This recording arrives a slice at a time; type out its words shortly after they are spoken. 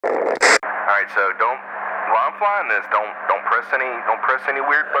All right, so while I'm flying this, don't press any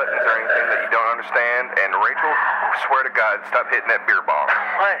weird buttons or anything that you don't understand. And Rachel, swear to God, stop hitting that beer bong.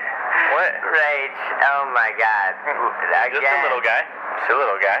 What? Rach, oh my God. Just a little guy. Just a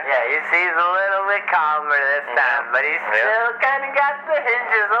little guy. Yeah, you see, he's a little bit calmer this time, but he's still kind of got the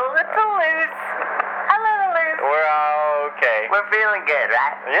hinges a little loose. A little loose. We're all okay. We're feeling good,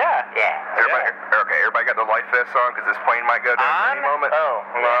 right? Yeah. Yeah. Everybody got their life vests on because this plane might go down at any moment. Oh,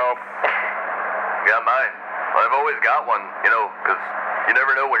 no. Yeah, mine. I've always got one, because you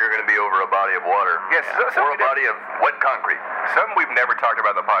never know when you're going to be over a body of water. Yes, or a body of wet concrete. Something we've never talked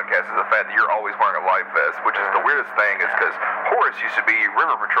about in the podcast is the fact that you're always wearing a life vest, which is the weirdest thing, is because Horace used to be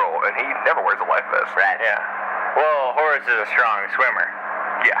River Patrol, and he never wears a life vest. Right. Yeah. Well, Horace is a strong swimmer.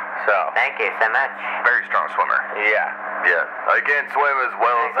 Yeah. So. Thank you so much. Very strong swimmer. Yeah. Yeah. I can't swim as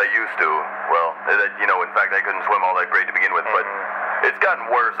well as I used to. Well, in fact, I couldn't swim all that great to begin with, but it's gotten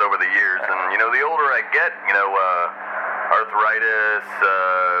worse over the years. And, the older I get, arthritis,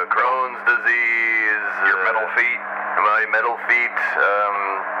 Crohn's disease. Your metal feet. My metal feet.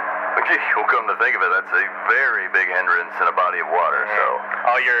 Well, come to think of it, that's a very big hindrance in a body of water, so.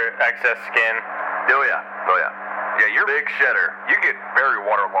 All your excess skin. Oh, yeah. Yeah, you're big shedder. You get very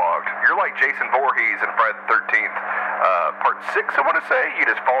waterlogged. You're like Jason Voorhees in Friday the 13th. Part 6, I want to say. You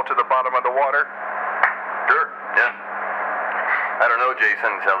just fall to the bottom of the water. Sure, yeah. I don't know,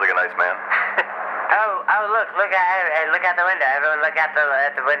 Jason. Sounds like a nice man. Look out the window. Everyone look out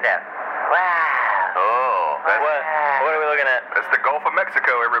the window. Wow. Oh, What are we looking at? That's the Gulf of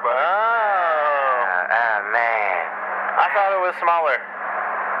Mexico, everybody. Oh, man. I thought it was smaller.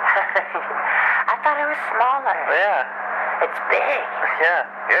 I thought it was smaller. Yeah. It's big. Yeah.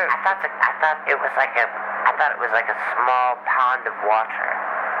 Yeah. I thought it was like a small pond of water.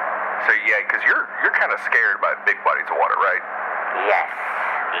 So, yeah, because you're kind of scared by big bodies of water, right? Yes.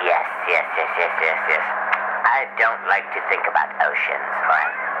 I don't like to think about oceans,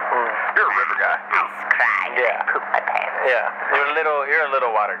 right? You're a river guy. I cry and I poop my pants. Yeah. You're a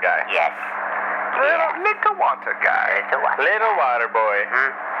little water guy. Yes. Little water guy. Little water boy.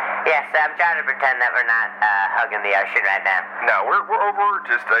 Yes, I'm trying to pretend that we're not hugging the ocean right now. No, we're over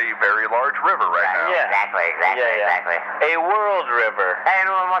just a very large river right now. Yeah. Exactly. A world river. Hey,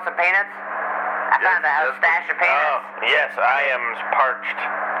 anyone want some peanuts? I found a whole stash of peanuts. Oh, yes, I am parched.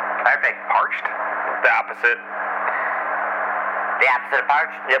 Perfect. Parched? The opposite. The opposite of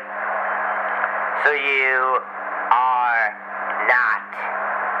parched? Yep. So you are not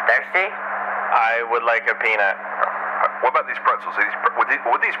thirsty? I would like a peanut. What about these pretzels? Would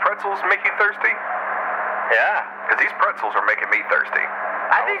these pretzels make you thirsty? Yeah. Because these pretzels are making me thirsty.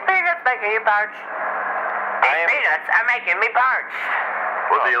 Are these peanuts making you parched? These peanuts are making me parched.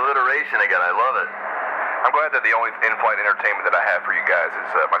 Well, the alliteration again, I love it. I'm glad that the only in-flight entertainment that I have for you guys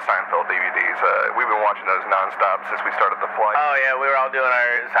is my Seinfeld DVDs. We've been watching those nonstop since we started the flight. Oh, yeah, we were all doing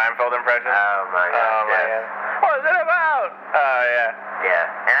our Seinfeld impressions. Oh, my God. Oh, my God. What is it about? Oh, yeah.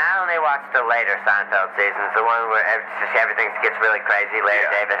 Yeah, and I only watched the later Seinfeld seasons, the one where everything gets really crazy. Larry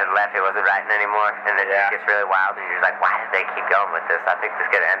David had left, he wasn't writing anymore, and it just gets really wild, and you're just like, why did they keep going with this? I think this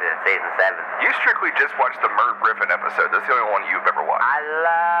could have ended at season 7. You strictly just watched the Merv Griffin episode. That's the only one you've ever watched. I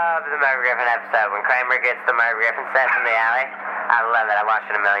love the Merv Griffin episode. When Kramer gets the Merv Griffin set in the alley, I love it. I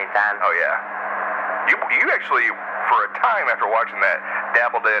watched it a million times. Oh, yeah. You actually, for a time after watching that,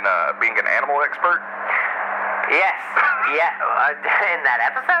 dabbled in being an animal expert. Yes. In that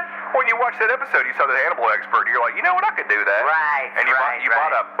episode? When you watched that episode, you saw the animal expert, and you're like, you know what, I could do that. Right, and you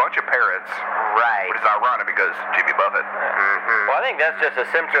bought a bunch of parrots. Right. Which is ironic because Jimmy Buffett. Mm-hmm. Well, I think that's just a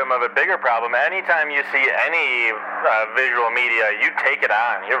symptom of a bigger problem. Anytime you see any visual media, you take it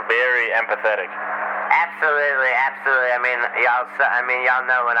on. You're very empathetic. Absolutely. Y'all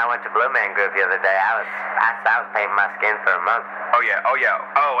know when I went to Blue Man Group the other day, I was painting my skin for a month. Oh, yeah.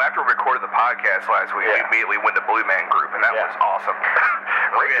 After we recorded the podcast last week, we immediately went to Blue Man Group, and that was awesome.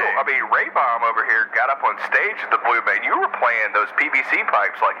 Ray Bomb over here got up on stage at the Blue Man. You were playing those PVC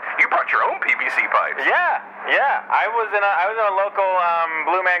pipes. Like, you brought your own PVC pipes. Yeah. I was in a local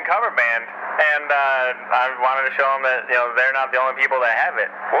Blue Man cover band, and I wanted to show them that they're not the only people that have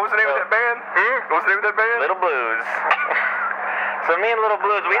it. What was the name of that band? What was the name of that band? Little Blues. So me and Little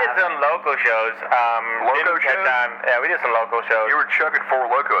Blues, we did some local shows. Local shows? Yeah, we did some local shows. You were chugging 4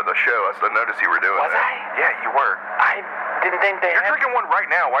 Loco at the show. I noticed you were doing Was that. I? Yeah, you were. I didn't think they You're drinking one right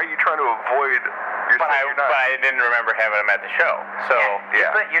now. Why are you trying to avoid But I didn't remember having them at the show. So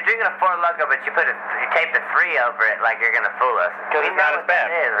You're drinking a 4 Loco, but you put taped a 3 over it like you're gonna fool us. Because it's not as bad.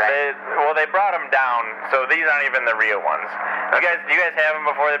 Is, right? They brought them down, so these aren't even the real ones. Do you guys have them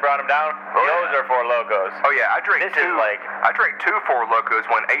before they brought them down? Those are 4 Locos. Oh yeah, I drank This is like... I drank 2 4 Locos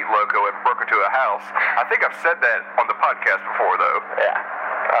when 8 Loco had broke into a house. I think I've said that on the podcast before, though. Yeah.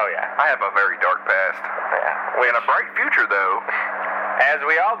 Oh yeah. I have a very dark past. Yeah. And a bright future, though. As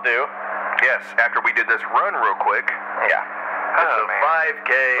we all do. Yes, after we did this run real quick. Yeah. It's a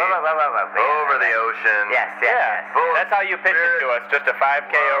 5K over the ocean. Yes. That's how you pitched it to us. Just a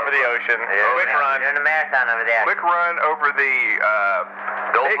 5K over the ocean. Quick run. You're in a marathon over there. Quick run over the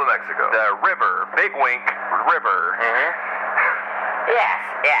Gulf of Mexico. The river. Big Wink River. Mm-hmm. Yes.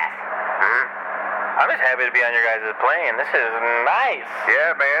 Mm-hmm. I'm just happy to be on your guys' plane. This is nice.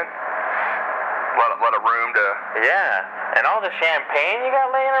 Yeah, man. Lot of room to... Yeah. And all the champagne you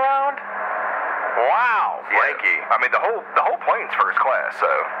got laying around? Wow. Swanky. I mean, the whole plane's first class, so...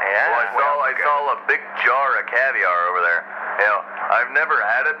 Yeah. Well, I saw a big jar of caviar over there. You know, I've never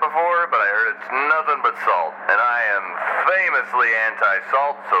had it before, but I heard it's nothing but salt. And I am famously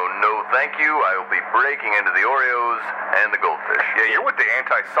anti-salt, so no thank you. I will be breaking into the Oreos and the goldfish. Yeah, you're with the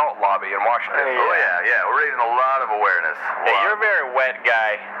anti-salt lobby in Washington. Oh, yeah. We're raising a lot of awareness. Yeah, you're a very wet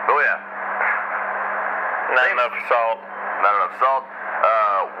guy. Oh, yeah. Not enough salt. Not enough salt.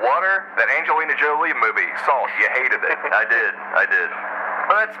 Water? That Angelina Jolie movie, Salt, you hated it. I did.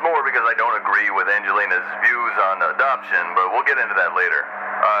 But that's more because I don't agree with Angelina's views on adoption, but we'll get into that later.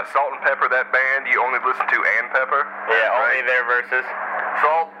 Salt and Pepper, that band, you only listen to Ann Pepper? Yeah, only their verses.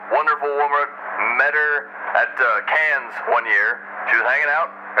 Salt, wonderful woman, met her at Cannes one year. She was hanging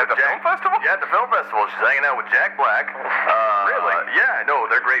out at the film festival? Yeah, at the film festival. She's hanging out with Jack Black. Really? Yeah, no,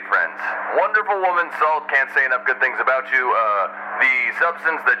 they're great friends. Wonderful woman, Salt. Can't say enough good things about you. The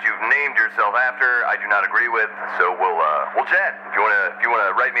substance that you've named yourself after, I do not agree with. So we'll chat if you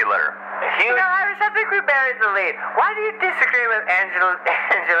wanna write me a letter. You know, Irish, I think we buried the lead. Why do you disagree with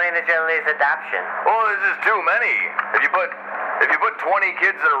Angelina Jolie's adoption? Well, there's just too many. If you put 20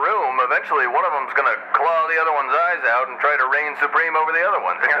 kids in a room, eventually one of them's gonna claw the other one's eyes out and try to reign supreme over the other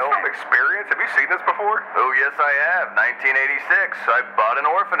ones. You know? From experience, have you seen this before? Oh, yes, I have. 1986. I bought an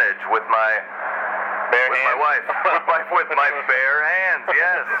orphanage with my wife. With my bare hands,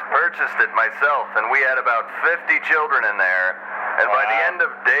 yes. Purchased it myself, and we had about 50 children in there. And by the end of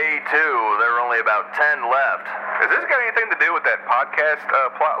day 2, there were only about 10 left. Has this got anything to do with that podcast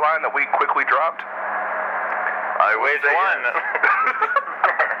plot line that we quickly dropped? Which one?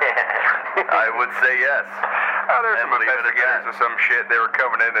 I would say yes. Oh, there's some investigators or some shit. They were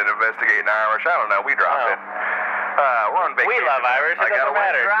coming in and investigating Irish. I don't know. We dropped it. We're on vacation. We love Irish. It doesn't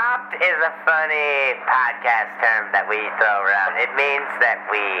matter. Dropped is a funny podcast term that we throw around. It means that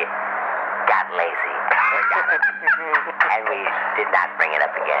we got lazy. And we did not bring it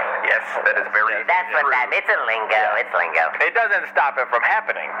up again. Yes, that is very true. That's what that is. It's a lingo. Yeah. It's lingo. It doesn't stop it from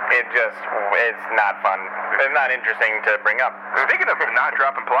happening. It's not fun. It's not interesting to bring up. Speaking of not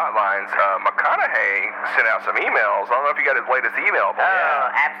dropping plot lines, McConaughey sent out some emails. I don't know if you got his latest email. Oh,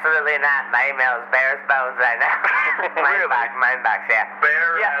 absolutely not. My email is bare as bones right now. My inbox, yeah.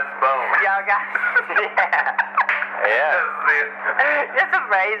 Bare as bones. Y'all got... Yeah. That's a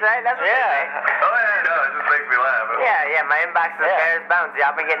phrase, right? That's what they say. Oh, yeah, no, it just makes me laugh. Yeah, my inbox is bare as bones.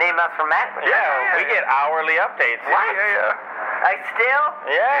 Y'all been getting emails from Matt? Yeah, we get hourly updates. What? Yeah. Like still?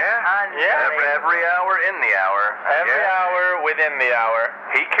 Yeah. Every hour in the hour. Every hour within the hour.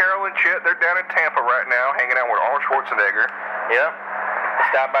 He, Carol, and Chet, they're down in Tampa right now, hanging out with Arnold Schwarzenegger. Yep.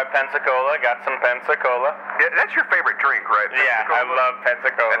 Stopped by Pensacola, got some Pensacola. Yeah, that's your favorite drink, right? Yeah, I love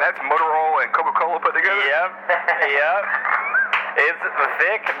Pensacola. And that's Motorola and Coca-Cola put together? Yep. It's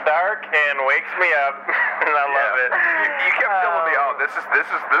thick, dark, and wakes me up, and I love it. You kept telling me, oh, this is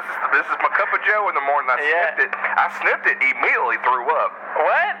my cup of Joe in the morning. I sniffed it, immediately threw up.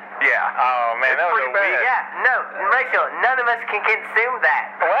 What? Yeah. Oh man, that was pretty bad. Yeah, no, Rachel, none of us can consume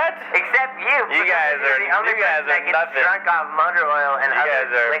that. What? Except you. You guys are the only person that gets nothing. drunk off motor oil and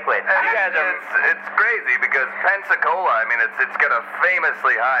other liquids. You guys are. It's crazy because Pensacola, I mean, it's got a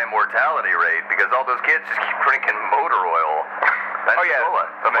famously high mortality rate because all those kids just keep drinking motor oil. Oh yeah,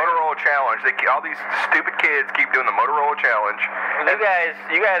 the Motorola Challenge. All these stupid kids keep doing the Motorola Challenge.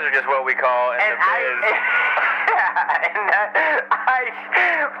 You guys are just what we call in the biz. I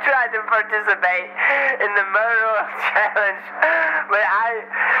tried to participate in the Motorola Challenge, but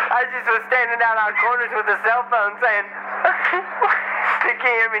I just was standing out on corners with a cell phone saying, "Can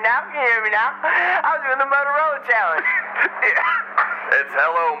you hear me now? Can you hear me now?" I was doing the Motorola Challenge. It's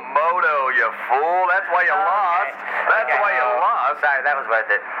Hello Moto, you fool. That's why you lost. That's why you lost. Sorry, that was worth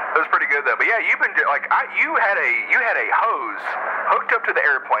it. It was pretty good though. But yeah, you had a hose hooked up to the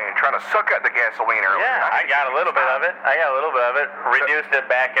airplane trying to suck out the gasoline earlier. Yeah, I got a little bit of it. Reduced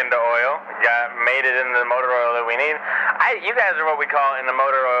it back into oil. Made it into the motor oil that we need. You guys are what we call in the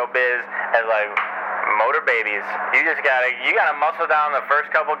motor oil biz as like motor babies. You gotta muscle down the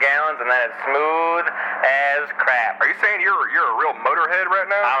first couple gallons and then it's smooth as crap. Are you saying you're a real motorhead right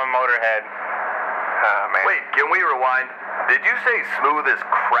now? I'm a motorhead. Oh man. Wait, can we rewind? Did you say smooth as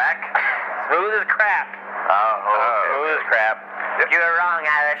crack? Smooth as crap. Smooth as crap. You were wrong,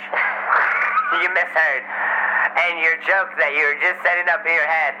 Irish. You misheard. And your joke that you were just setting up in your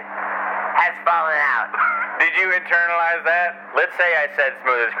head has fallen out. Did you internalize that? Let's say I said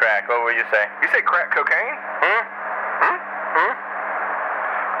smooth as crack. What would you say? You say crack cocaine?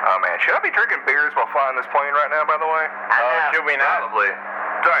 Oh man, should I be drinking beers while flying this plane right now, by the way? Should we not? Probably.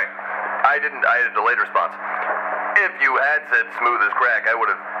 Sorry, I had a delayed response. If you had said smooth as crack, I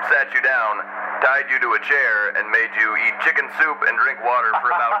would have sat you down, tied you to a chair, and made you eat chicken soup and drink water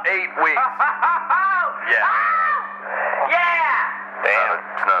for about 8 weeks. Yeah. Yeah! Damn.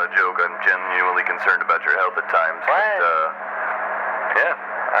 It's not a joke. I'm genuinely concerned about your health at times. What? But, yeah.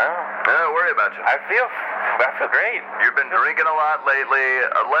 Oh. Don't worry about you. I feel great. You've been drinking a lot lately.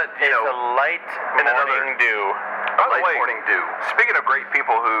 It's a light morning dew. By the way, morning dew. Speaking of great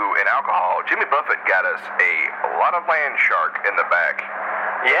people in alcohol, Jimmy Buffett got us a lot of land shark in the back.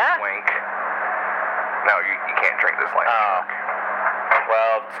 Yeah? Wink. No, you can't drink this land shark.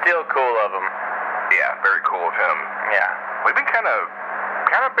 Well, still cool of him. Yeah, very cool of him. Yeah. We've been kind of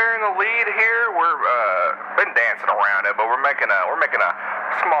bearing the lead here. We're been dancing around it, but we're making a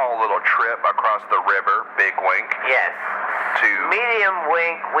small little trip across the river. Big wink. Yes. To Medium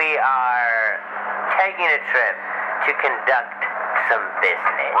wink, we are taking a trip to conduct some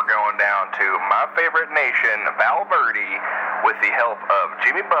business. We're going down to my favorite nation, Val Verde, with the help of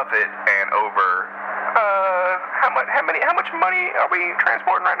Jimmy Buffett and over how much money are we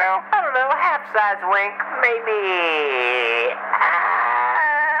transporting right now? I don't know, a half-size wink, maybe.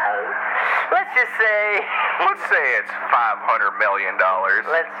 Let's just say. Let's say it's $500 million.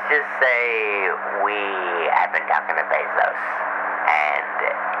 Let's just say we have been talking to Bezos, and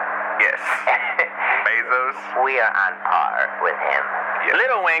Yes. Bezos. we are on par with him. Yes.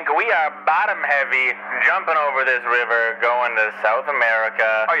 Little wink, we are bottom heavy, jumping over this river, going to South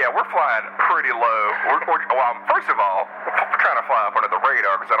America. Oh yeah, we're flying pretty low. First of all, we're trying to fly up under the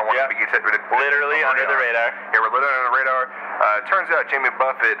radar because I don't want to be literally under the radar. Yeah, we're literally under the radar. Turns out Jimmy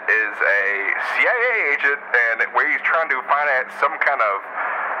Buffett is a CIA agent, and he's trying to finance some kind of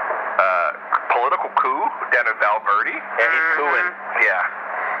political coup down in Val Verde. Yeah, he's cooing. Yeah.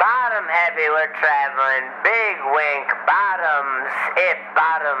 Bottom heavy, we're traveling. Big wink, bottoms. If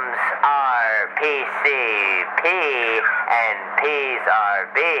bottoms are PCP and P's are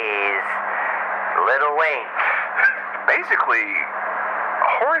B's, little wink. Basically,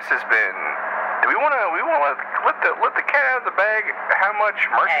 Horace has been. Do we want to let the cat out of the bag? How much Hey,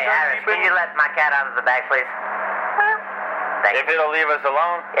 merchandise Irish, can you let my cat out of the bag, please? Thank If you. it'll leave us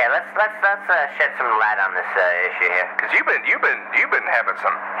alone. Yeah, let's shed some light on this issue here. Because you've been having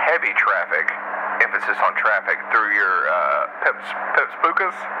some heavy traffic, emphasis on traffic through your Pep's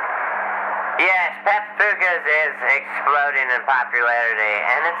Pukas. Yes, Pep Pukas is exploding in popularity,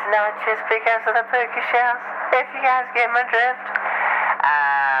 and it's not just because of the puka shells. If you guys get my drift.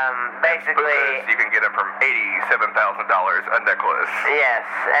 Basically, Pukas, you can get them from $87,000 a necklace. yes,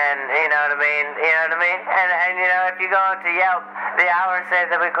 and you know what I mean. And you know, if you go into Yelp, the hour says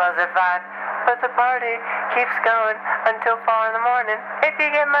that we close at 5, but the party keeps going until 4 in the morning. If you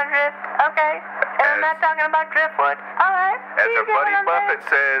get my drift, okay. And I'm not talking about driftwood. All right. As you a get buddy what I'm Buffett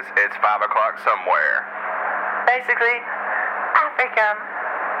saying? says, it's 5 o'clock somewhere. Basically, I think I'm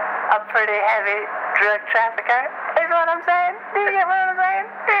a pretty heavy drug trafficker, is what I'm saying. Do you get what I'm saying?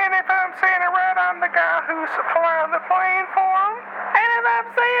 And if I'm saying it right, I'm the guy who's flying the plane for him. And if I'm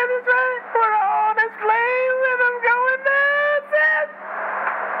saying this right, we're on this plane with him going nuts.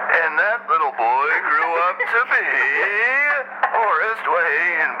 And that little boy grew up to be Horace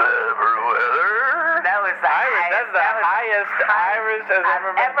Wayne Beverweather. That was the That's the highest Irish has I've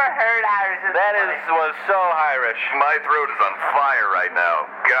ever been. ever heard Irish. That was so Irish. My throat is on fire right now.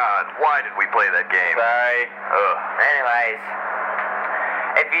 God, why did we play that game? Sorry. Ugh. Anyways,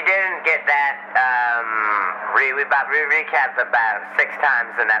 if you didn't get that, we recapped about 6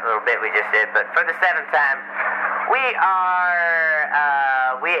 times in that little bit we just did, but for the 7th time, we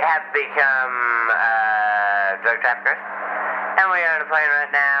have become drug traffickers, and we are on a plane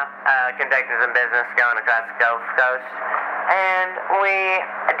right now, conducting some business going across the Gulf Coast. and we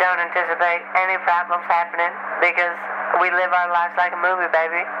don't anticipate any problems happening because we live our lives like a movie,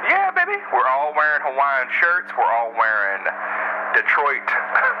 baby. Yeah, baby. We're all wearing Hawaiian shirts. We're all wearing Detroit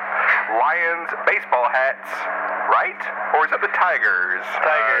Lions baseball hats, right? Or is it the Tigers?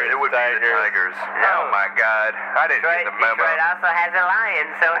 Tigers. It would be the Tigers. Oh, my God. I didn't get the memo. Detroit also has a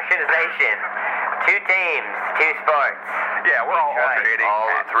Lions organization. 2 teams, 2 sports. Yeah, we're all alternating. All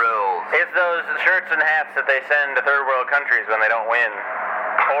the thrills. It's those shirts and hats that they send to third world countries when they don't win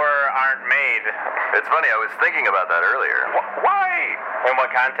or aren't made. It's funny, I was thinking about that earlier. Why? In what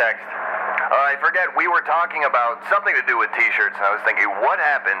context? I forget, we were talking about something to do with t-shirts, and I was thinking, what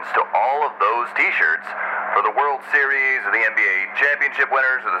happens to all of those t-shirts for the World Series, or the NBA championship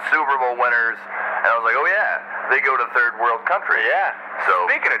winners, or the Super Bowl winners? And I was like, oh yeah, they go to third world countries. Yeah. So,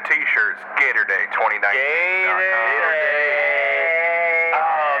 Speaking of T-shirts, Gator Day 2019. Gator Day.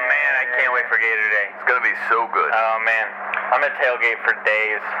 Oh, man, I can't wait for Gator Day. it's going to be so good. Oh, man. I'm at tailgate for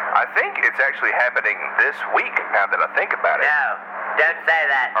days. I think it's actually happening this week, now that I think about it. No, don't say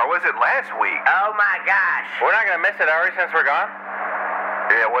that. Or was it last week? Oh my gosh. We're not going to miss it, are we, since we're gone?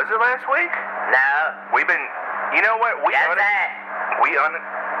 Yeah, was it last week? No. We've been, you know what? Did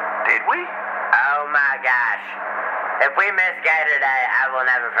we? Oh my gosh. If we miss Gator Day, I will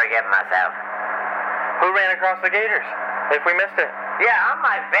never forgive myself. Who ran across the Gators if we missed it? Yeah, I'm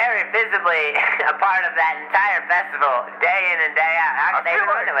like very visibly a part of that entire festival, day in and day out. How could they feel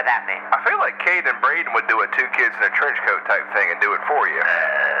ruin it without me? I feel like Cade and Braden would do a 2 kids in a trench coat type thing and do it for you.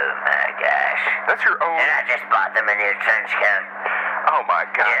 Oh my gosh. That's your own. And I just bought them a new trench coat. Oh my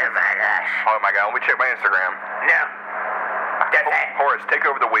God. Oh my gosh. Oh my God. Let me check my Instagram. No. Don't say it. Horace, take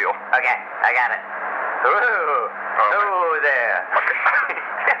over the wheel. Okay, I got it. Oh there.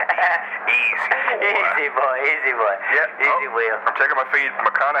 Easy boy. Easy boy. Yeah. Easy wheel. I'm checking my feed.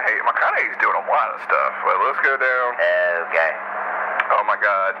 McConaughey's doing a lot of stuff. Well, let's go down. Okay. Oh my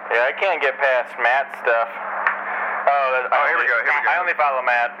God. Yeah, I can't get past Matt's stuff. Here we go. I only follow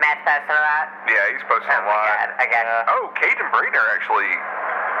Matt. Matt's posting a lot? Yeah, he's posting Oh a my lot. god, I got it. Oh, Cade and Braden are actually.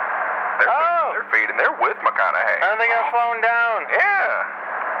 They're feeding. They're with McConaughey. I don't think I've flown down.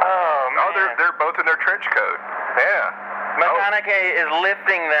 Yeah. Oh, man. Oh, they're both in their trench coat. Yeah. McConaughey is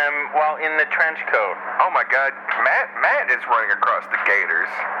lifting them while in the trench coat. Oh my God, Matt is running across the Gators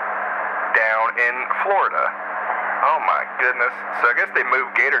down in Florida. Oh my goodness. So I guess they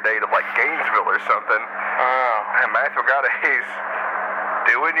moved Gator Day to like Gainesville or something. Oh. And Matthew McConaughey's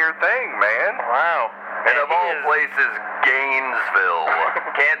doing your thing, man. Wow. And of all places, Gainesville.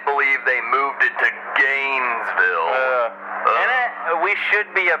 Can't believe they moved it to Gainesville. We should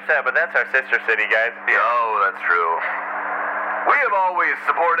be upset, but that's our sister city, guys. Oh, that's true. We have always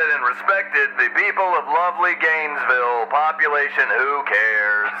supported and respected the people of lovely Gainesville. Population, who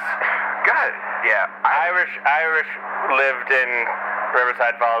cares? God, yeah. Irish lived in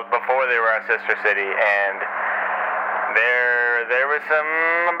Riverside Falls before they were our sister city, and there was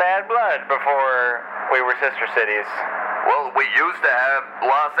some bad blood before we were sister cities. Well, we used to have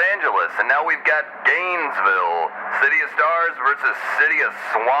Los Angeles, and now we've got Gainesville. City of Stars versus City of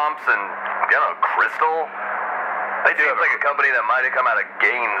Swamps and, Crystal. They seems like a company that might have come out of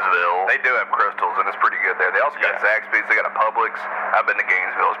Gainesville. They do have Crystals, and it's pretty good there. They also got Zaxby's. They got a Publix. I've been to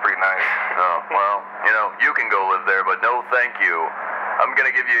Gainesville. It's pretty nice. Oh, well, you can go live there, but no thank you. I'm going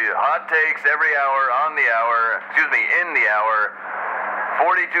to give you hot takes every hour, in the hour.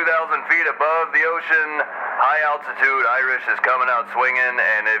 42,000 feet above the ocean, high altitude Irish is coming out swinging,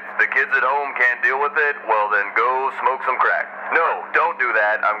 and if the kids at home can't deal with it, well then go smoke some crack. No, don't do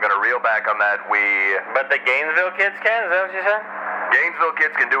that. I'm going to reel back on that. But the Gainesville kids can? Is that what you said? Gainesville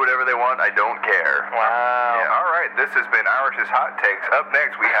kids can do whatever they want. I don't care. Wow. Yeah, all right. This has been Irish's Hot Takes. Up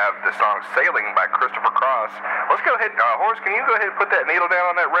next, we have the song Sailing by Christopher Cross. Let's go ahead. Horace, can you go ahead and put that needle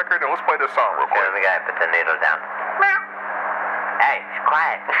down on that record, and let's play this song real quick. Let me go put the needle down. Hey,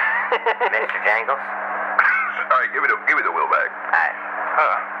 quiet. Mr. Jangles. All right, give me the wheel back. Alright.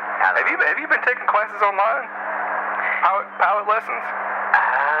 Have you been taking classes online? Pilot lessons?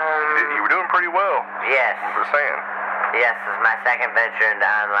 You were doing pretty well. Yes. That's what I'm saying. Yes, this is my second venture into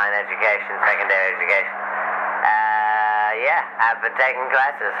online education, secondary education. Yeah, I've been taking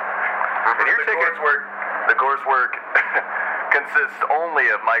classes. And you're taking The coursework consists only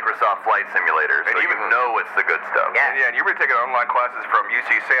of Microsoft Flight Simulators, so you know it's the good stuff. Yeah. And you've been taking online classes from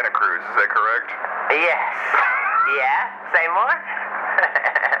UC Santa Cruz, is that correct? Yes. Yeah? Say more?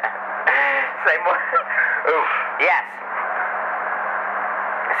 Say more? Oof. Yes.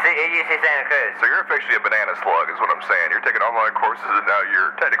 UC Santa Cruz. So you're officially a banana slug, is what I'm saying. You're taking online courses, and now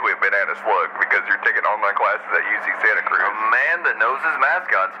you're technically a banana slug because you're taking online classes at UC Santa Cruz. A man that knows his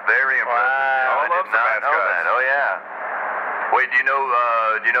mascots. Very impressive. Wow. I love did not know mascots. that. Oh, yeah. Wait, do you know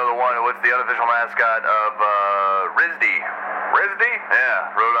the one? What's the unofficial mascot of RISD? RISD?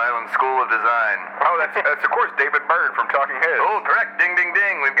 Yeah, Rhode Island School of Design. Oh, that's of course David Byrne from Talking Heads. Oh, correct. Ding, ding,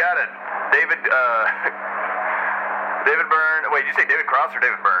 ding. We've got it. David Byrne. Wait, did you say David Cross or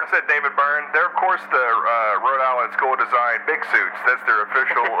David Byrne? I said David Byrne. They're of course the Rhode Island School of Design Big Suits. That's their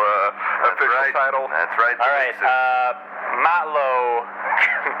official title. That's right. All right. Motlow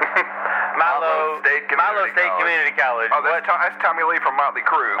State Community College. Oh, that's Tommy Lee from Motley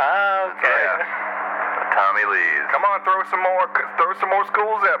Crue. Oh, okay. Yeah. Tommy Lee's. Come on, throw some more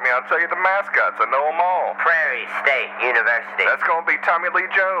schools at me. I'll tell you the mascots. I know them all. Prairie State University. That's going to be Tommy Lee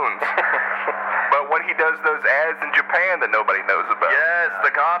Jones. But when he does those ads in Japan that nobody knows about. Yes,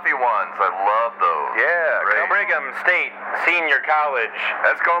 the coffee ones. I love those. Yeah. Great. Brigham State Senior College.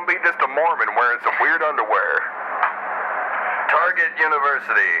 That's going to be just a Mormon wearing some weird underwear. Target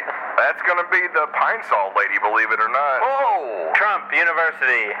University. That's going to be the Pine Sol lady, believe it or not. Oh! Trump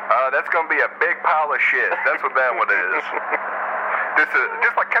University. That's going to be a big pile of shit. That's what that one is.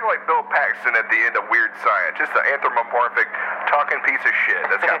 Just like kind of like Bill Paxton at the end of Weird Science. Just an anthropomorphic talking piece of shit.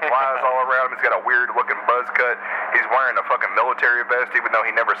 That's got flies all around him. He's got a weird looking buzz cut. He's wearing a fucking military vest even though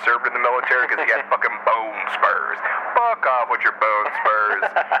he never served in the military because he got fucking bone spurs. Fuck off with your bone spurs.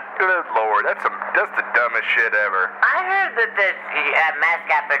 Good Lord, that's the dumbest shit ever. I heard that the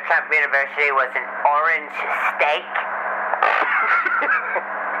mascot for Trump University was an orange steak.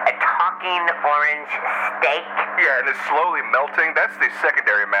 A talking orange steak. Yeah, and it's slowly melting. That's the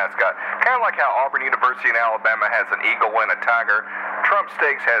secondary mascot. Kind of like how Auburn University in Alabama has an eagle and a tiger. Trump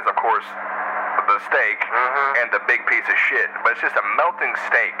Steaks has, of course, the steak and the big piece of shit. But it's just a melting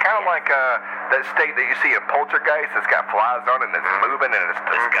steak. Kind of like that steak that you see in Poltergeist that's got flies on it and it's moving and it's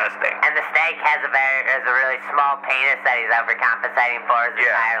disgusting. And the steak has a really small penis that he's overcompensating for his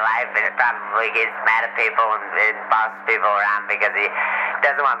entire life, and it probably gets mad at people and bosses people around because he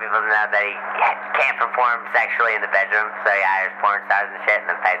doesn't want people to know that he can't perform sexually in the bedroom, so he hires porn stars and shit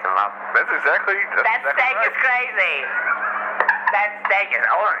and then pays them off. That's exactly That steak right. is crazy. That steak is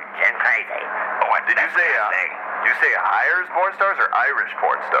orange and crazy. Oh, did you say hires porn stars or Irish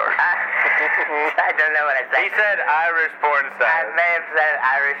porn stars? I don't know what I said. He said Irish porn I stars. may have said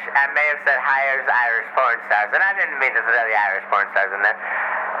Irish. I may have said hires Irish porn stars, and I didn't mean to throw the Irish porn stars in there.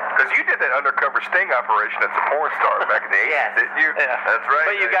 Because you did that undercover sting operation as a porn star back in the 80s, Yes. didn't you? Yeah. That's right.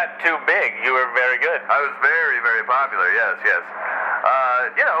 But you got too big. You were very good. I was very, very popular. Yes.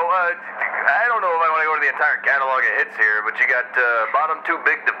 I don't know if I want to go to the entire catalog of hits here, but you got Bottom Too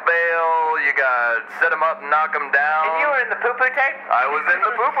Big to Fail. You got Set 'Em Up and Knock 'Em Down. And you were in the poo-poo tape? I was in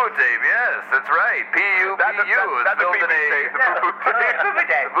the Poo Poo Tape. Yes, that's right. P-U-P-U. That's the filmed in PPT tape, the No. poo-poo tape. Poo-poo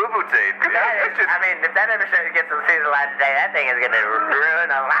tape. The Poo Poo Tape. I mean, if that ever gets to see the light of day, that thing is going to ruin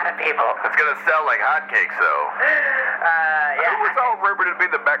a lot of people. It's gonna sell like hotcakes, though. Yeah. Who was all rumored to be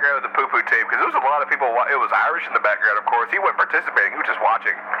the background of the poo-poo tape? Because there was a lot of people. It was Irish in the background, of course. He wasn't participating. He was just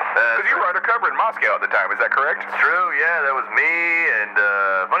watching. Because you were undercover in Moscow at the time. Is that correct? It's true. Yeah, that was me and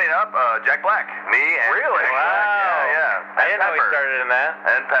funny enough, Jack Black. Me and Really? Jack Black. Wow. Yeah. I didn't know he started in that.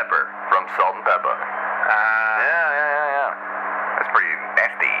 And Pepper from Salt and Pepper. Yeah. That's pretty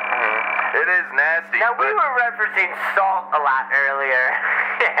nasty. It is nasty. Now, we but were referencing salt a lot earlier.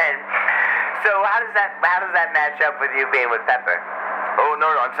 And so how does that match up with you being with Pepper? oh no,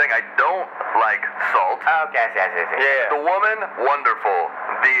 I'm saying I don't like salt. Okay, I see. Yeah. The woman, wonderful.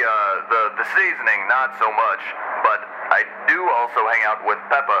 The seasoning, not so much. But I do also hang out with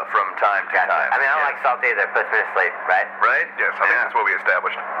Peppa from time to time. I mean, I don't like salt either. It puts me to sleep, right? Right? Yes, I think that's what we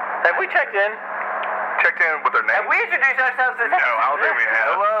established. Have we checked in? Checked in with their name. Have we introduced ourselves as No, I don't think we have.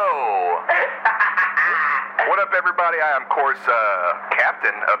 Hello. What up, everybody? I am, of course,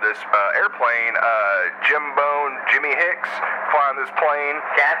 captain of this airplane, Jimmy Hicks, flying this plane.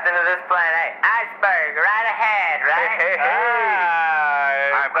 Captain of this plane. Hey, iceberg, right ahead, right? Hey.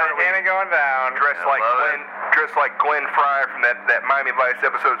 Hi. I'm currently going down. dressed like Glenn Fry from that Miami Vice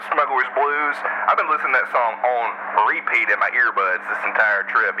episode, Smuggler's Blues. I've been listening to that song on repeat in my earbuds this entire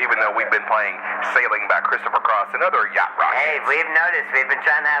trip, even though we've been playing Sailing by Christopher Cross and other yacht rock Hey, hits. we've noticed. We've been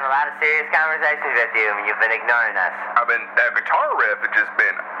trying to have a lot of serious conversations with you, and you've been ignoring us. That guitar riff has just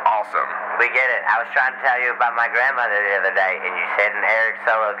been awesome. We get it. I was trying to tell you about my grandmother the other day, and you said an Eric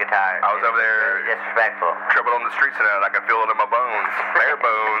solo guitar. I was over there- Really disrespectful. Trouble on the streets tonight, I can feel it in my bones. Bare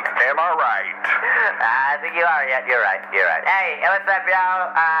bones. Am I right? I think you are. Yeah, you're right. Hey, what's up,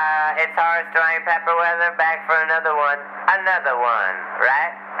 y'all? It's Horace Dwayne Pepperweather back for another one.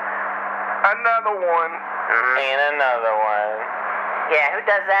 Right? Another one. And another one. Yeah, who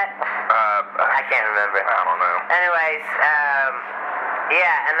does that? I can't remember. I don't know. Anyways,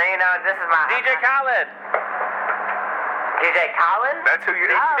 yeah, and then, this is my... DJ Khaled. DJ Colin? That's who you...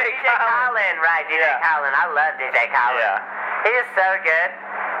 Oh, DJ Colin, right, DJ Colin. I love DJ Colin. Yeah. He is so good.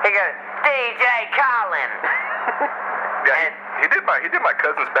 He goes, DJ Colin. Yeah, he did my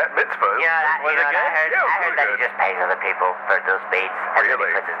cousin's bat mitzvah. You know, Was it good? I heard, Yeah, it was I heard really that good. he just pays other people for those beats, and then Really?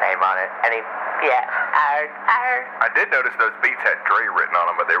 he puts his name on it. And he, I heard. I did notice those beats had Dre written on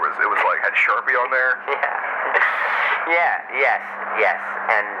them, but it was like had Sharpie on there. Yes.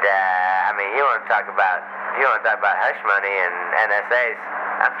 And I mean, you want to talk about hush money and NSAs,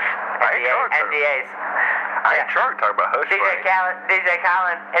 NDAs. I ain't trying to talk about hush money. DJ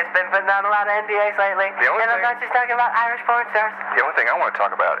Colin, it's been putting on a lot of NDAs lately. And I'm not just talking about Irish porn stars. The only thing I want to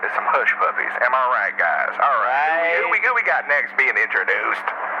talk about is some hush puppies. Am I right, guys? All right. Who we got next being introduced?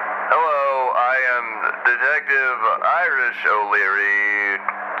 Hello, I am Detective Irish O'Leary,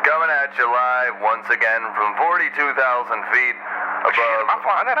 coming at you live once again from 42,000 feet above. Am I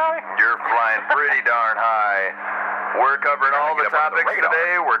flying that high? You're flying pretty darn high. We're covering all the topics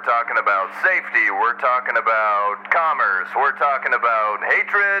today. We're talking about safety. We're talking about commerce. We're talking about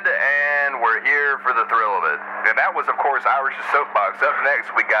hatred, and we're here for the thrill of it. And that was, of course, Irish's Soapbox. Up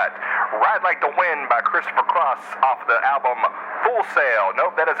next, we got Ride Like the Wind by Christopher Cross off the album Full Sail.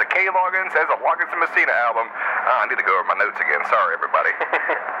 Nope, that is a K. Loggins. That's a Loggins and Messina album. I need to go over my notes again. Sorry, everybody.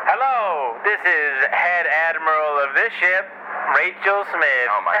 Hello, this is Head Admiral of this ship, Rachel Smith.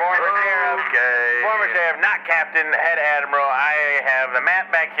 Oh, my former God. sheriff, Okay. former sheriff, not captain, Head Admiral. I have the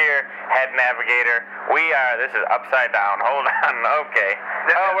map back here, Head Navigator. This is upside down. Hold on. Okay.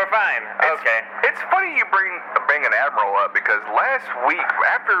 Oh, we're fine. Okay. It's funny you bring an admiral up because last week,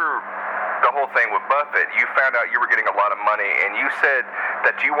 after the whole thing with Buffett, you found out you were getting a lot of money, and you said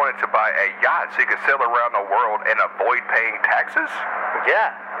that you wanted to buy a yacht so you could sail around the world and avoid paying taxes?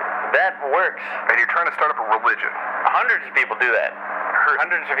 Yeah, that works. And you're trying to start up a religion. Hundreds of people do that.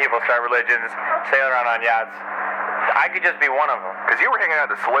 Hundreds of people start religions, sail around on yachts. I could just be one of them. Because you were hanging out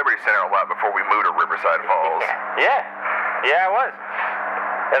at the Celebrity Center a lot before we moved to Riverside Falls. Yeah, I was.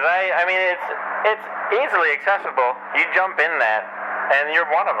 Cause I mean, it's easily accessible. You jump in that, and you're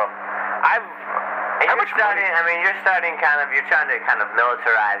one of them. You're trying to kind of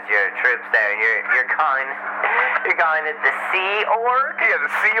militarize your troops there, and you're calling it the Sea Org? Yeah,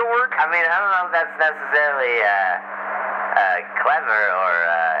 the Sea Org? I mean, I don't know if that's necessarily clever, or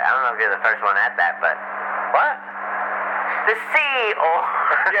I don't know if you're the first one at that, but What? the Sea Org.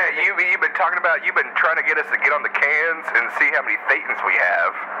 Yeah, you've been talking about, you've been trying to get us to get on the cans and see how many Thetans we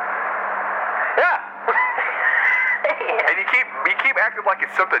have. Yeah. And you keep acting like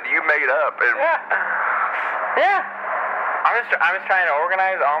it's something you made up. And Yeah. I'm just trying to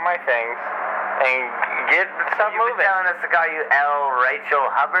organize all my things and get stuff You've been moving. telling us to call you L. Rachel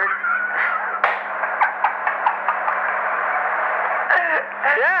Hubbard?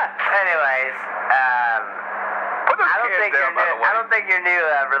 Yeah. Anyways, put those I don't cans think down, by the way. I don't think your new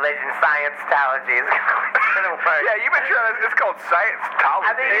religion science-tology is gonna work. Yeah, you've been trying to, it's called Science-tology.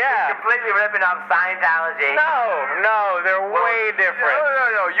 I think you're completely ripping off Scientology. No, they're way different.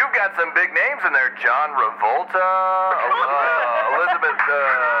 No. You've got some big names in there. John Revolta, Elizabeth,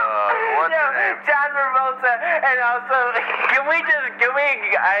 what's her name? John Revolta, and also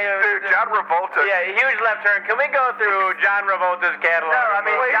Dude, John Revolta. Yeah, huge left turn. Can we go through John Revolta's catalog? No, I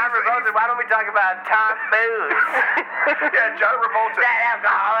mean, John Revolta, why don't we talk about Tom Booze? Yeah, John Revolta. That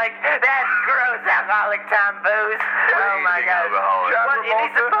alcoholic, that gross alcoholic Tom Booze. Oh my God. John What, and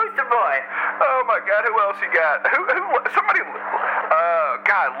he's a Revolta. poster boy. Oh my God, who else you got? Somebody,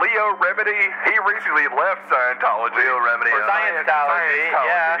 God, Leo Remedy. He recently left Scientology. Leo Remedy. Or Scientology,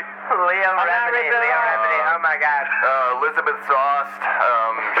 yeah. Leo Remedy. Oh my God. Elizabeth Zost,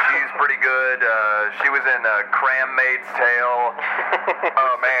 she's pretty good. She was in Crammaid's Tale.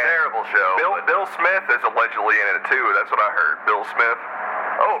 Oh man, Terrible show. Bill Smith is allegedly in it too. That's what I heard. Bill Smith.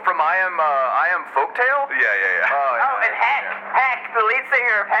 Oh, from I Am Folktale? Yeah. Oh, and Heck, the lead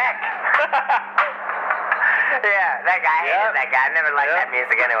singer of Heck. Yeah, that guy. I hated that guy. I never liked that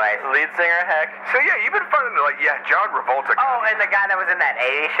music anyways. Lead singer, Heck. So yeah, you've been finding John Revolta. Oh, and the guy that was in that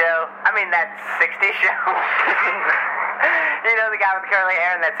 80s show. I mean, that 60s show. You know the guy with the curly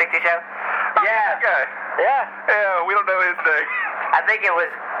hair in that 60s show? Yeah. Okay. Yeah, we don't know his name. I think his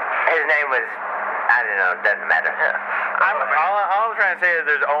name was, I don't know, it doesn't matter. All I'm trying to say is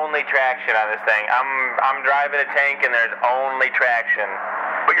there's only traction on this thing. I'm driving a tank and there's only traction.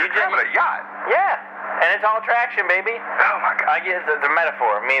 But you're driving a yacht. Yeah, and it's all traction, baby. Oh my God. I guess it's a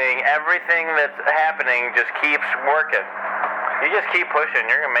metaphor, meaning everything that's happening just keeps working. You just keep pushing,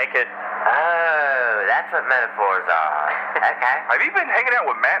 you're gonna make it. Oh, that's what metaphors are. Okay. Have you been hanging out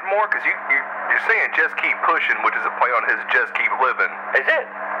with Matt more? Because you're saying just keep pushing, which is a play on his just keep living. Is it?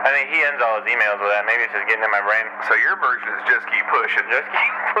 I mean, he ends all his emails with that. Maybe it's just getting in my brain. So your version is just keep pushing. Just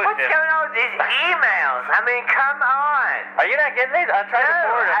keep pushing. What's going on with these emails? I mean, come on. Are you not getting these? I tried to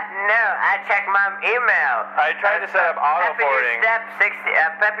forward them. No, I check my email. I tried to set up auto forwarding.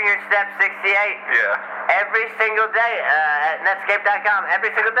 Pepper your step 68. Yeah. Every single day at Netscape.com. Every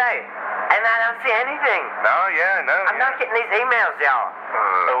single day. And I don't see anything. No, yeah, no. I'm not getting these emails, y'all.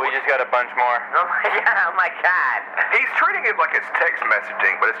 So we just got a bunch more. Oh my God. He's treating it like it's text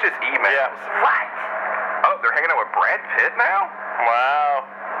messaging, but it's just emails. Yeah. What? Oh, they're hanging out with Brad Pitt now? Wow.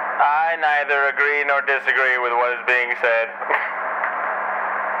 I neither agree nor disagree with what is being said.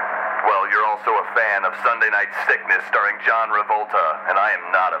 Well, you're also a fan of Sunday Night Sickness starring John Travolta, and I am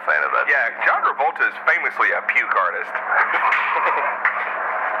not a fan of that. Yeah, John Travolta is famously a puke artist.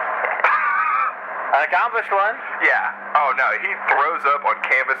 An accomplished one. Yeah. Oh, no, he throws up on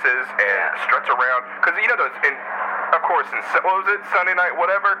canvases and struts around. Because, you know, those, of course, what was it, Sunday Night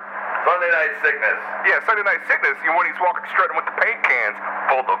whatever? Sunday Night Sickness. Yeah, Sunday Night Sickness, when he's walking strutting with the paint cans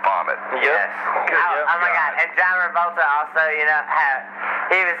full of vomit. Yes. Oh my God. And John Travolta also, you know,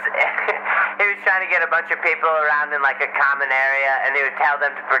 he was trying to get a bunch of people around in like a common area, and he would tell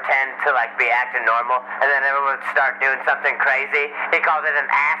them to pretend to like be acting normal, and then everyone would start doing something crazy. He called it an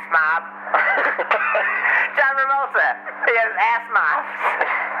ass mob. John Travolta, he has ass mobs.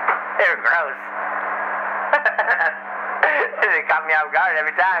 They're gross. They caught me off guard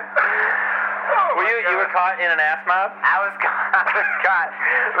every time. You were caught in an ass mob? I was caught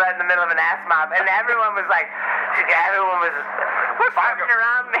right in the middle of an ass mob, and everyone was farting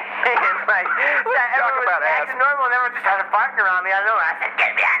around me. It's like, everyone was acting normal, and everyone just started farting around me. I know. I said,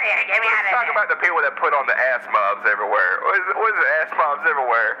 "Get me out of here! Get me out of here!" Talk about the people that put on the ass mobs everywhere. What is it? Ass mobs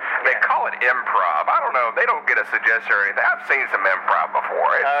everywhere. They call it improv. I don't know. They don't get a suggestion or anything. I've seen some improv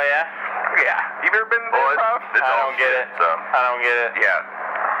before. Oh yeah. Yeah. You ever been to improv? It's I all don't get shit, it. So. I don't get it. Yeah.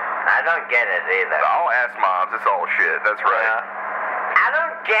 I don't get it either. It's all ass mobs. It's all shit. That's right. Yeah. I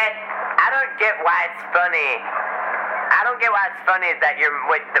don't get why it's funny. I don't get why it's funny that you're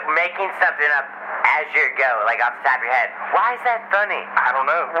making something up as you go, like off the top of your head. Why is that funny? I don't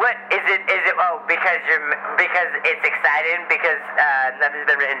know. What is it? Is it because it's exciting because nothing's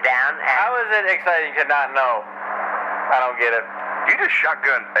been written down? How is it exciting to not know? I don't get it. You just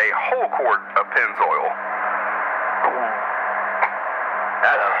shotgunned a whole quart of Pennzoil.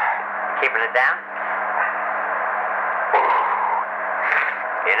 Keeping it down?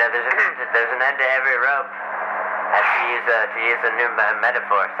 You know, there's an end to every rope. To use a new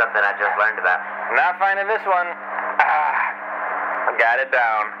metaphor, something I just learned about. Not finding this one. Got it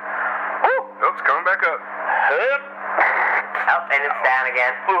down. Woo! Oh, it's coming back up. Oh, and it's down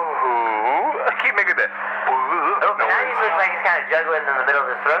again. Ooh. You keep making that. Oh, now he looks like he's kind of juggling in the middle of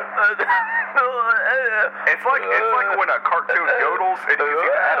his throat. It's like when a cartoon yodels and you see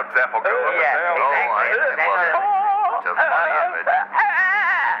the Adam's apple go up and down. Exactly. It's a funny image.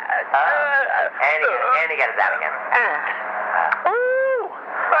 And he got his out again.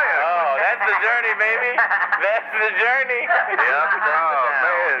 Oh, that's the journey, baby. That's the journey. Yep. Oh,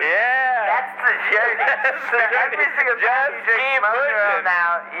 man. Yeah. That's the journey. Every single time you drink motor oil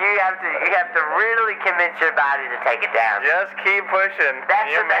now, you have to really convince your body to take it down. Just keep pushing.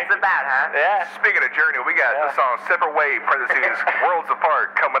 That's what that's about, huh? Yeah. Speaking of journey, we got the song "Separate Way" parentheses Worlds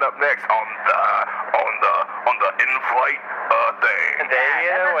Apart coming up next on the in-flight thing.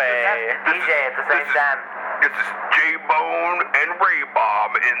 Take it away. DJ at the same time. This is J-Bone and Ray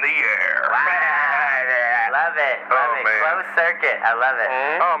Bomb in the air. Wow. Love it. Love it. Man. Closed circuit. I love it.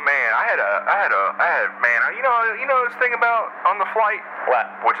 Oh man, I had you know this thing about on the flight? What?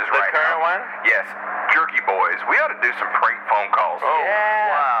 Which is the right current now. one? Yes, Jerky Boys. We ought to do some prank phone calls. Oh,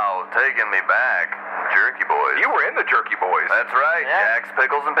 Yeah. wow. Taking me back. Jerky Boys. You were in the Jerky Boys. That's right. Yeah. Jack's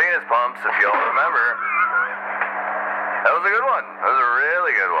Pickles and Penis Pumps, if y'all remember. That was a good one. That was a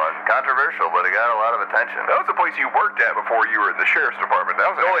really good one. Controversial, but it got a lot of attention. That was the place you worked at before you were in the sheriff's department. That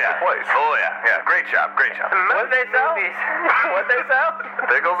was a good place. Oh, yeah. Yeah, great job. Great job. What they sell? What they sell?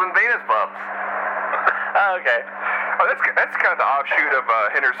 Pickles and Penis Pumps. Oh, okay. Oh, that's kind of the offshoot of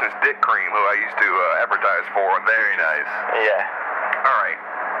Henderson's Dick Cream, who I used to advertise for. Very nice. Yeah. All right.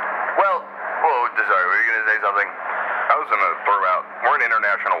 Well, sorry, were you going to say something? I was going to throw out. We're in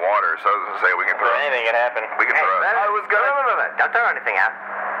international water, so I was going to say we can throw. Anything can happen. We can throw. I was going to. No. Don't throw anything out.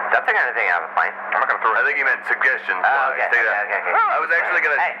 Don't throw anything out of the plane. I'm not going to throw. I think he meant suggestions. Oh, okay. Say that. Okay. I was actually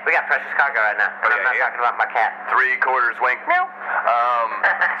going to. Hey, we got precious cargo right now. And I'm not talking about my cat. 3/4 wink. Meow.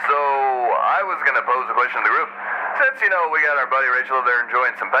 So I was going to pose a question to the group. Since, we got our buddy Rachel over there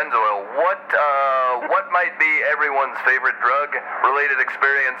enjoying some Pennzoil, what might be everyone's favorite drug-related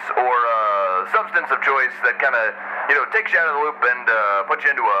experience or substance of choice that kind of, takes you out of the loop and puts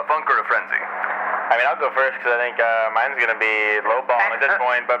you into a funk or a frenzy? I mean, I'll go first because I think mine's gonna be lowballing at this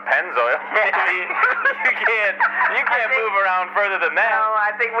point. But Pennzoil, you can't move around further than that. No,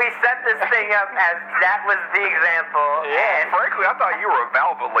 I think we set this thing up as that was the example. Yeah. And Frankly, I thought you were a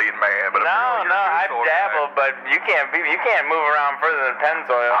Valvoline man, but No, I've dabbled, but you can't move around further than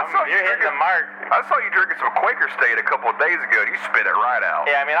Pennzoil. You're hitting the mark. I saw you drinking some Quaker State a couple of days ago. You spit it right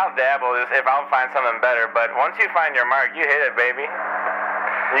out. Yeah, I mean, I'll dabble if I'll find something better. But once you find your mark, you hit it, baby.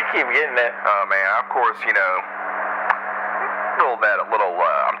 You keep getting it. Oh, man, of course, I'm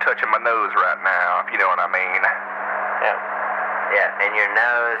touching my nose right now, if you know what I mean. Yeah. yeah, and your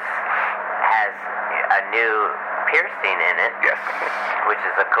nose has a new piercing in it. Yes. Which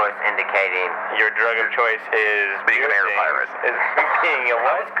is, of course, indicating Your drug of choice is being an air pirate. Is being a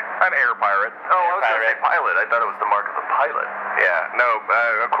what? An air pirate. Oh, I was going to say pilot. I thought it was the mark of the pilot. Yeah, no,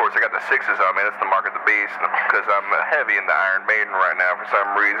 of course, I got the 6s on me. That's the mark of the beast, because I'm heavy in the Iron Maiden right now for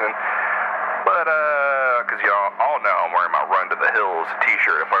some reason. But, because y'all all know I'm wearing my Run to the Hills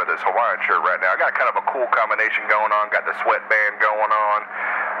t-shirt in front of this Hawaiian shirt right now. I got kind of a cool combination going on. Got the sweatband going on.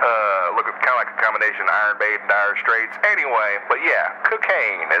 Looking kind of like a combination of Iron Maiden, Dire Straits. Anyway, but yeah,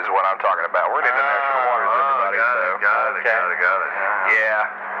 cocaine is what I'm talking about. We're in international waters, everybody. Got it.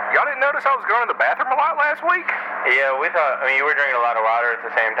 Yeah. Y'all didn't notice I was going to the bathroom a lot last week? Yeah, we thought. I mean, you were drinking a lot of water at the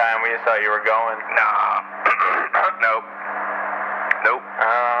same time. We just thought you were going. Nah. Nope.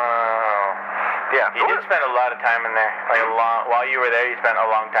 Oh. Yeah. You did spend a lot of time in there. Like while you were there, you spent a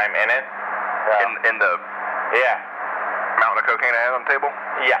long time in it. In the Yeah. mountain of cocaine I had on the table?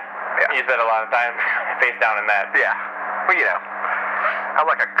 Yeah. Yeah. You spent a lot of time face down in that. Yeah. Well, I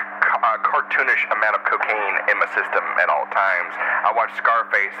like a cartoonish amount of cocaine in my system at all times. I watched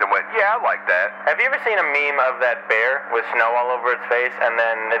Scarface and went, yeah, I like that. Have you ever seen a meme of that bear with snow all over its face, and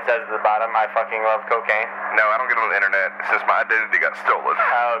then it says at the bottom, "I fucking love cocaine"? No, I don't get on the internet since my identity got stolen.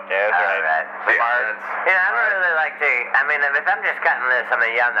 Okay, that's right. Alright. Smart. I don't really like to. I mean, if I'm just cutting loose,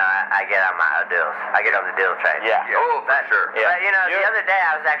 y'all know I get on my deals. I get on the deal train. Yeah. Oh, for sure. Yeah. But the other day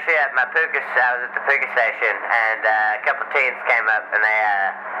I was actually at my puka. I was at the puka station, and a couple teens came up and they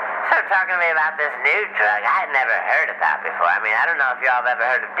started talking to me about this new drug I had never heard about before. I mean, I don't know if y'all have ever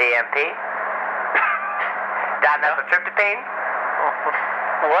heard of DMP, dimethyltryptamine.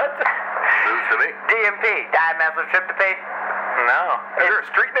 What? News to me. DMP, dimethyltryptamine. No. Is there a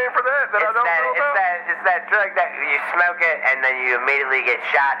street name for that I don't know about? It's that drug that you smoke it and then you immediately get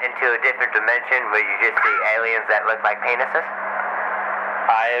shot into a different dimension where you just see aliens that look like penises.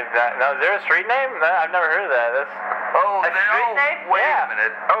 No, is there a street name? No, I've never heard of that. That's street name? Wait Yeah. a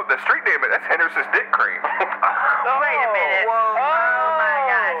minute. Oh, the street name, that's Henderson's Dick Cream. Wait a minute. Whoa. Oh my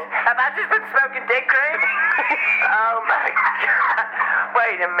gosh. Have I just been smoking dick cream? Oh my god.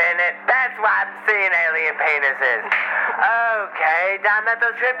 Wait a minute. That's why I'm seeing alien penises. Okay,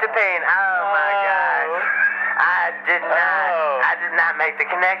 dimethyltryptamine. Oh my gosh. I did not make the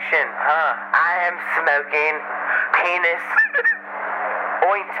connection. I am smoking penis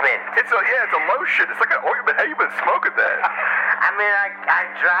ointment. It's a lotion. It's like an ointment. How you been smoking that? I mean, I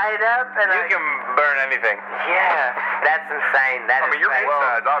dry it up and You can burn anything. Yeah, that's insane. That is Your crazy.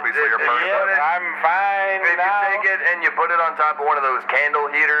 insides obviously are burning. Yeah, I'm fine If now. you take it and you put it on top of one of those candle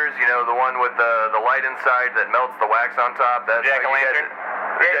heaters, the one with the light inside that melts the wax on top, that's how you get Jack-o'-lantern? it.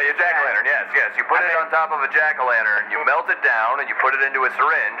 Yeah, your jack-o'-lantern, yes. You put it on top of a jack-o'-lantern, you melt it down, and you put it into a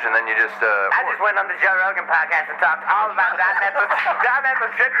syringe, and then you just... I just went on the Joe Rogan podcast and talked all about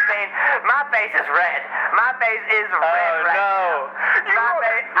dimethyltryptamine. My face is red. My face is red right now. You talked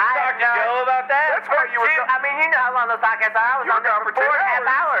to Joe about that? That's why you were I mean, you know how long those podcasts are. I was on there for 4.5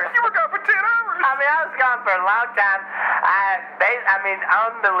 hours. You were gone for 10 hours. I mean, I was gone for a long time.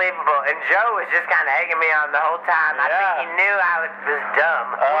 Unbelievable. And Joe was just kind of egging me on the whole time. I think he knew I was dumb.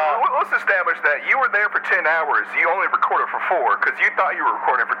 Let's establish that you were there for 10 hours. You only recorded for 4 because you thought you were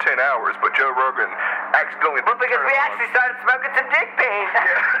recording for 10 hours, but Joe Rogan accidentally... Well, because we actually started smoking some dick bean.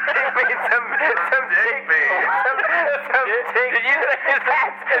 I mean, some dick bean. Some dick bean.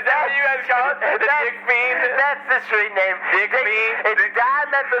 Is that what you guys call it? The dick bean? That's the street name. Dick bean? It's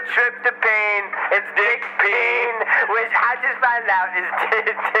dimethyltryptamine. It's dick bean, which I just found out is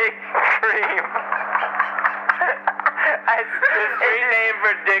dick cream. The street name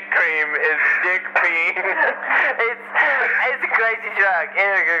for dick cream is dick bean. It's a crazy drug.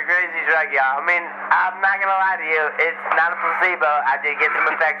 It's a crazy drug, y'all. I mean, I'm not gonna lie to you. It's not a placebo. I did get some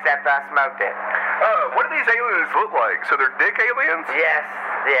effects after I smoked it. What do these aliens look like? So they're dick aliens? Yes.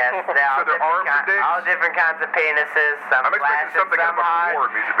 So their arms are dicks? All different kinds of penises. Some I'm expecting flaccid, something some out of a hard. War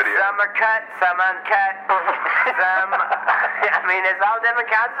music video. Some are cut, some uncut. Some. I mean, it's all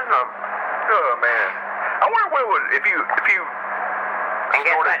different kinds of them. Oh, man. I wonder what it would if you. And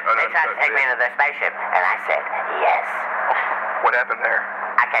guess what? They tried to take me into their spaceship, and I said yes. What happened there?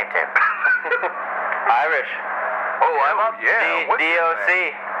 I came to. Irish. Oh, I'm up. Yeah. What's DOC.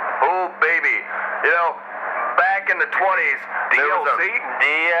 Oh, baby. You know, back in the 20s, there was a DLC.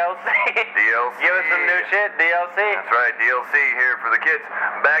 DLC. Give us some new shit, DLC. That's right, DLC here for the kids.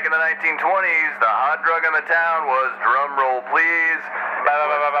 Back in the 1920s, the hot drug in the town was, drum roll please,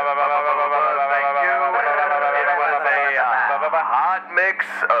 hot mix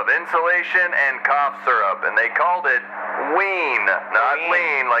of insulation and cough syrup, and they called it Ween, not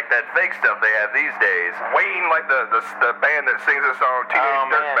lean like that fake stuff they have these days. Wayne, like the band that sings the song Teenage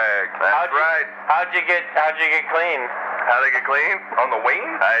Dirtbag. That's right. How'd you get clean? How'd I get clean? On the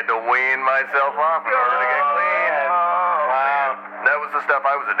Wayne? I had to wean myself off in order to get clean. Wow. That was the stuff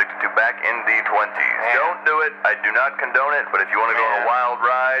I was addicted to back in the 20s. Yeah. Don't do it. I do not condone it. But if you want to go on a wild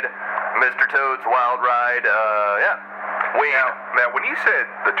ride, Mr. Toad's Wild Ride, yeah. Ween. Now, when you said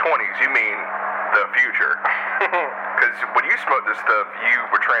the 20s, you mean the future. Because when you smoked this stuff, you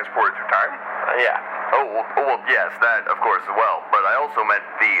were transported through time? Yeah. Oh, well, yes, that, of course, as well. But I also meant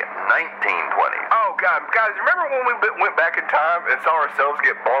the 1920s. Oh, God. Guys, remember when we went back in time and saw ourselves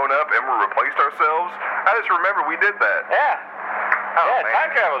get blown up and we replaced ourselves? I just remember we did that. Yeah. Oh, yeah, man.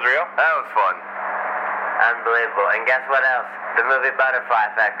 time travel's real. That was fun. Unbelievable. And guess what else? The movie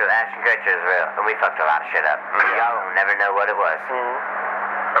Butterfly Effect with Ashton Kutcher is real. And we fucked a lot of shit up. Y'all will never know what it was.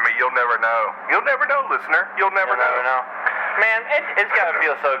 I mean, you'll never know. You'll never know, listener. You'll never know. Man, it's gotta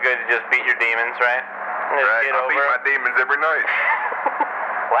feel so good to just beat your demons, right? Just Right? get I over beat it. my demons every night.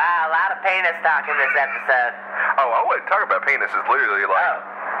 Wow, a lot of penis talk in this episode. Oh, I wouldn't talk about penises. Literally, like,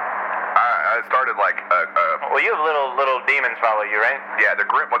 I started like, Well, you have little demons follow you, right? yeah, the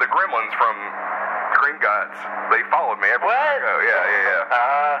gremlins from Gringotts, they followed me everywhere I What? go. Yeah.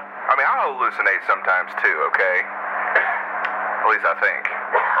 I mean, I hallucinate sometimes too. Okay, at least I think.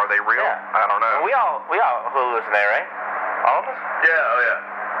 Are they real? Yeah. I don't know. We all hallucinate, right? All of us? Yeah, oh, yeah.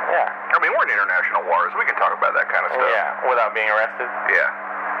 Yeah. I mean, we're in international waters. We can talk about that kind of stuff. Yeah, without being arrested. Yeah.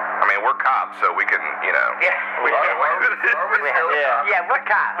 I mean, we're cops, so we can, you know. Yeah. We Are can. we still Yeah. Yeah, we're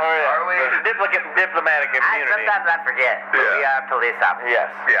cops. Oh, yeah. Are we? Diplomatic immunity. Sometimes I forget. But Yeah. we are police officers.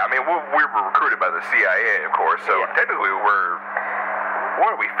 Yes. Yeah, I mean, we were recruited by the CIA, of course, so Yeah. technically what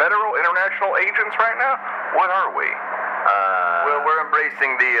are we, federal international agents right now? What are we? Well, we're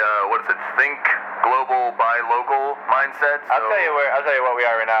embracing the, think global, buy local mindset. So. I'll tell you what we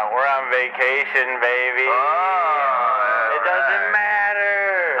are right now. We're on vacation, baby. Oh, It doesn't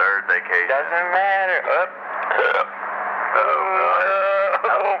matter. Third vacation. Doesn't matter. Up.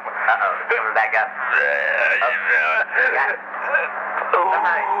 Coming back up.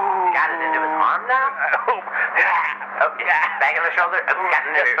 Got it into his arm now? Oh, yeah. Back in the shoulder. Oh, got it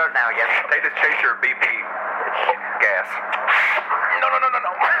into his throat now again. They just chase your BP gas. No. Didn't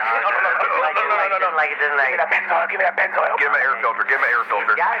like it. Give me that Pennzoil. Give him an air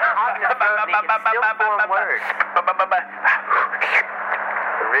filter. Guys, caught in his throat and he can still form words.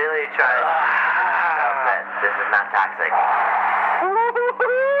 Really try to help that this is not toxic.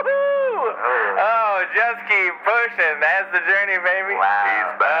 Oh, just keep pushing. That's the journey, baby. Wow.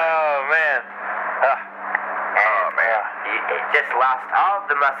 He's back. Oh, man. Man. He just lost all of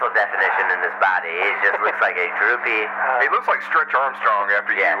the muscle definition in his body. He just looks like a droopy. He looks like Stretch Armstrong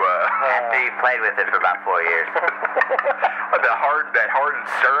after Yeah. After you, you played with it for about 4 years. that hardened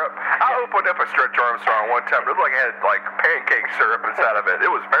syrup. I opened up a Stretch Armstrong one time. It looked like it had like pancake syrup inside of it. It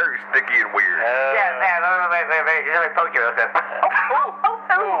was very sticky and weird. Yeah, man. Wait. Let me poke you real quick.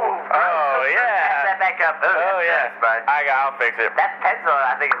 Oh, yeah. Pass that back up. Oh, yeah. Bud. I'll fix it. That pencil,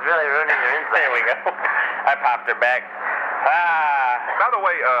 I think, is really ruining your insight. There we go. I popped it back. By the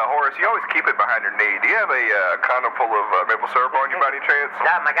way, Horace, you always keep it behind your knee. Do you have a condom full of maple syrup on you by any chance?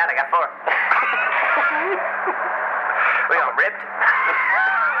 Oh, my God, I got 4. We all ripped?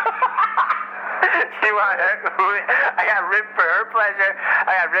 You want her? I got ripped for her pleasure.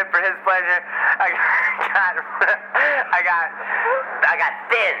 I got ripped for his pleasure. I got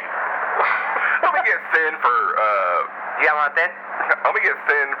thin. Let me get thin for, You got one thin? let me get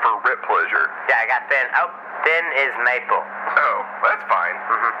thin for rip pleasure. Yeah, I got thin. Oh, thin is maple. Oh, that's fine.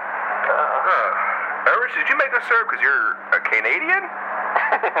 Irish, did you make this syrup because you're a Canadian?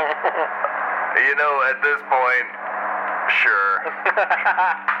 You know, at this point, sure.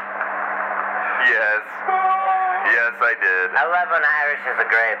 Yes, I did. I love when Irish is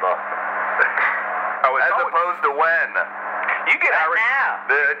agreeable. As opposed to when? You get Right Irish. now.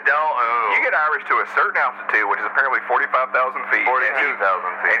 You get Irish to a certain altitude, which is apparently 45,000 feet. 42,000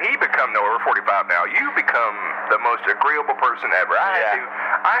 feet. And he become over 45 now. You become the most agreeable person ever. I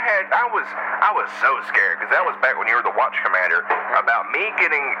I was so scared because that was back when you were the watch commander about me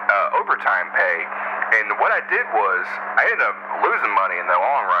getting overtime pay. And what I did was I ended up losing money in the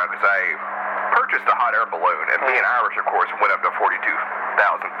long run because I purchased a hot air balloon. And me and Irish, of course, went up to 42,000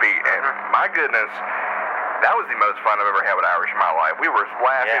 feet. And my goodness, that was the most fun I've ever had with Irish in my life. We were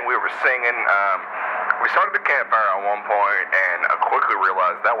laughing, we were singing. We started the campfire at one point, and I quickly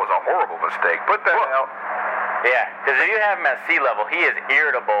realized that was a horrible mistake. Put that out. Yeah, because if you have him at sea level, he is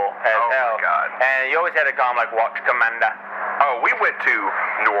irritable as hell. Oh, my God. And you always had to call him, like, Watch Commander. Oh, we went to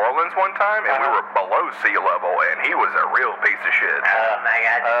New Orleans one time, and we were below sea level, and he was a real piece of shit. Oh, my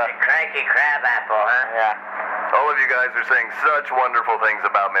God, just a cranky crab apple, huh? Yeah. All of you guys are saying such wonderful things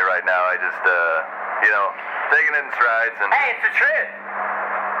about me right now. I just, taking it in strides and... Hey, it's the truth.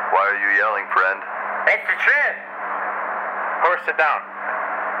 Why are you yelling, friend? It's the truth. Horse, sit down.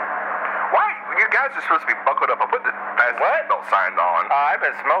 Why? You guys are supposed to be buckled up. I put the fast seatbelt signs on. I've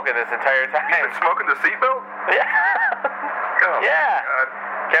been smoking this entire time. You've been smoking the seatbelt? Yeah. Oh, Yeah.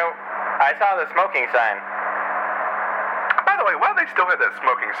 I saw the smoking sign. By the way, why do they still have that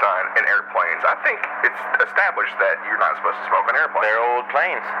smoking sign in airplanes? I think it's established that you're not supposed to smoke in airplanes. They're old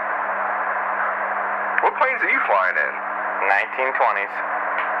planes. What planes are you flying in? 1920s.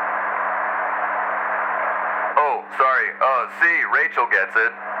 Oh, sorry. See, Rachel gets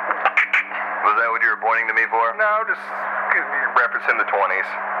it. Was that what you were pointing to me for? No, just referencing the 20s.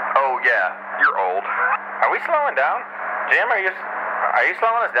 Oh, yeah. You're old. Are we slowing down? Jim, are you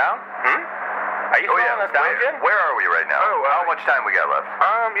slowing us down? Are you slowing us down, Jim? Where are we right now? How much time we got left?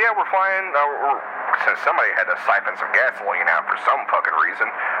 Yeah, we're flying. Since somebody had to siphon some gasoline out for some fucking reason,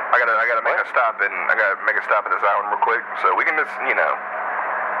 I gotta make a stop at this island real quick, so we can just,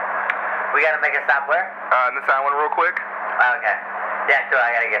 We gotta make a stop where? in this island real quick. Okay. Yeah, so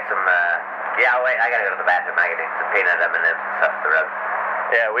I gotta get some, I'll wait. I gotta go to the bathroom. I gotta get some peanut M&Ms and stuff to the road.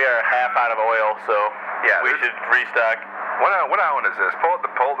 Yeah, we are half out of oil, so we should restock. What island is this? Pull up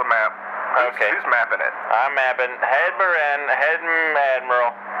the map. Who's mapping it? I'm mapping. Head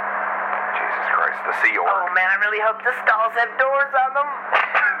Admiral. Jesus Christ, the Sea Org. Oh, man, I really hope the stalls have doors on them.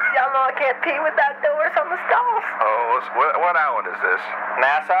 Y'all know I can't pee without doors on the stalls. Oh, what island is this?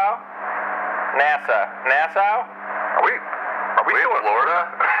 Nassau? Are we still in Florida?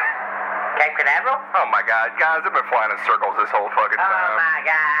 Cape Canaveral? Oh my God, guys, I've been flying in circles this whole fucking time. Oh, my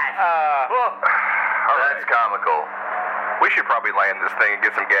gosh. All right. That's comical. We should probably land this thing and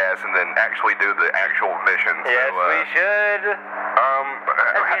get some gas and then actually do the actual mission. Yes, we should.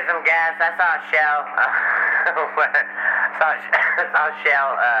 Let's get some gas. I saw a Shell. saw a Shell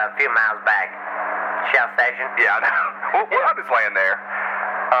a few miles back. Shell station. Yeah, I know. I'll just land there.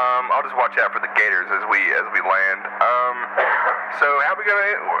 I'll just watch out for the gators as we land. So how we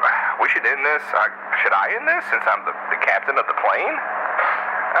gonna? We should end this. Should I end this since I'm the captain of the plane?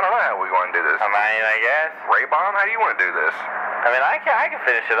 I don't know how we want to do this. I guess. Ray Bomb, how do you want to do this? I mean, I can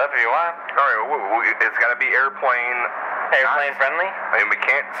finish it up if you want. All right, it's got to be airplane friendly. I mean, we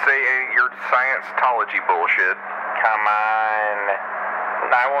can't say your Scientology bullshit. Come on.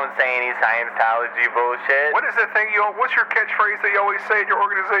 I won't say any Scientology bullshit. What is that thing what's your catchphrase that you always say at your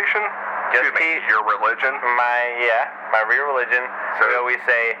organization? Your religion? My real religion. So we always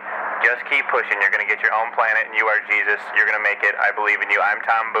say, just keep pushing. You're going to get your own planet, and you are Jesus. You're going to make it. I believe in you. I'm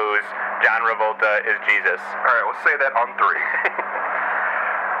Tom Booze. John Revolta is Jesus. All right, we'll say that on 3.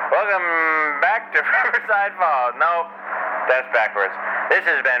 Welcome back to Riverside Falls. Nope, that's backwards. This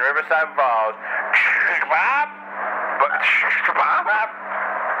has been Riverside Falls. What's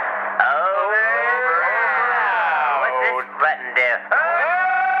this button do?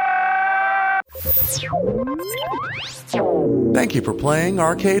 Thank you for playing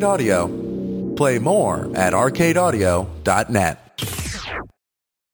Arcade Audio. Play more at arcadeaudio.net.